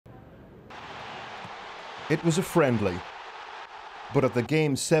It was a friendly, but at the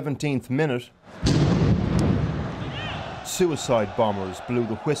game's 17th minute, suicide bombers blew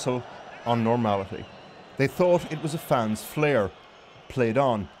the whistle on normality. They thought it was a fan's flair, played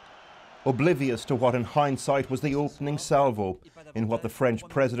on, oblivious to what in hindsight was the opening salvo in what the French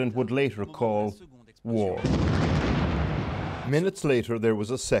president would later call war. Minutes later, there was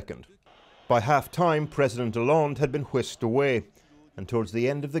a second. By half-time, President Hollande had been whisked away, and towards the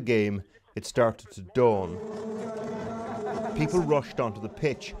end of the game, it started to dawn. People rushed onto the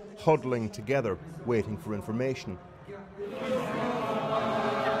pitch, huddling together, waiting for information.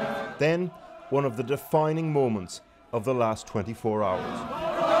 Then, one of the defining moments of the last 24 hours.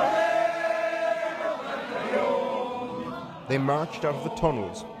 They marched out of the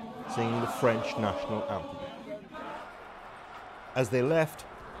tunnels, singing the French national anthem. As they left,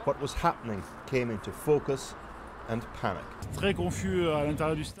 what was happening came into focus and panic.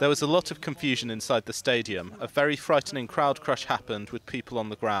 There was a lot of confusion inside the stadium. A very frightening crowd crush happened with people on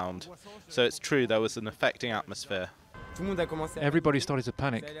the ground. So it's true, there was an affecting atmosphere. Everybody started to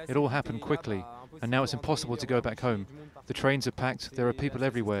panic. It all happened quickly, and now it's impossible to go back home. The trains are packed, there are people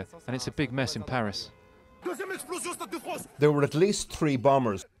everywhere, and it's a big mess in Paris. There were at least 3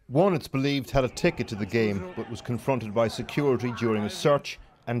 bombers. One, it's believed, had a ticket to the game, but was confronted by security during a search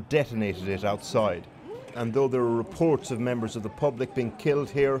and detonated it outside. And though there are reports of members of the public being killed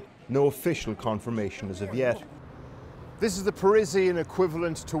here, no official confirmation as of yet. This is the Parisian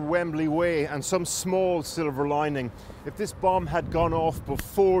equivalent to Wembley Way, and some small silver lining. If this bomb had gone off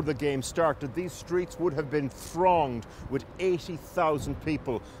before the game started, these streets would have been thronged with 80,000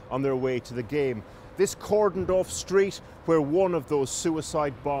 people on their way to the game. This cordoned off street where one of those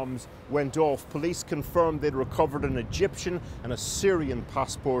suicide bombs went off, police confirmed they'd recovered an Egyptian and a Syrian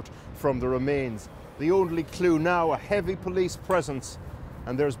passport from the remains. The only clue now, a heavy police presence,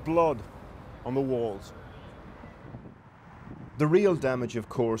 and there's blood on the walls. The real damage, of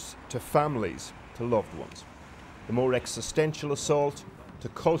course, to families, to loved ones. The more existential assault to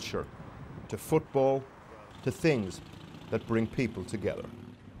culture, to football, to things that bring people together.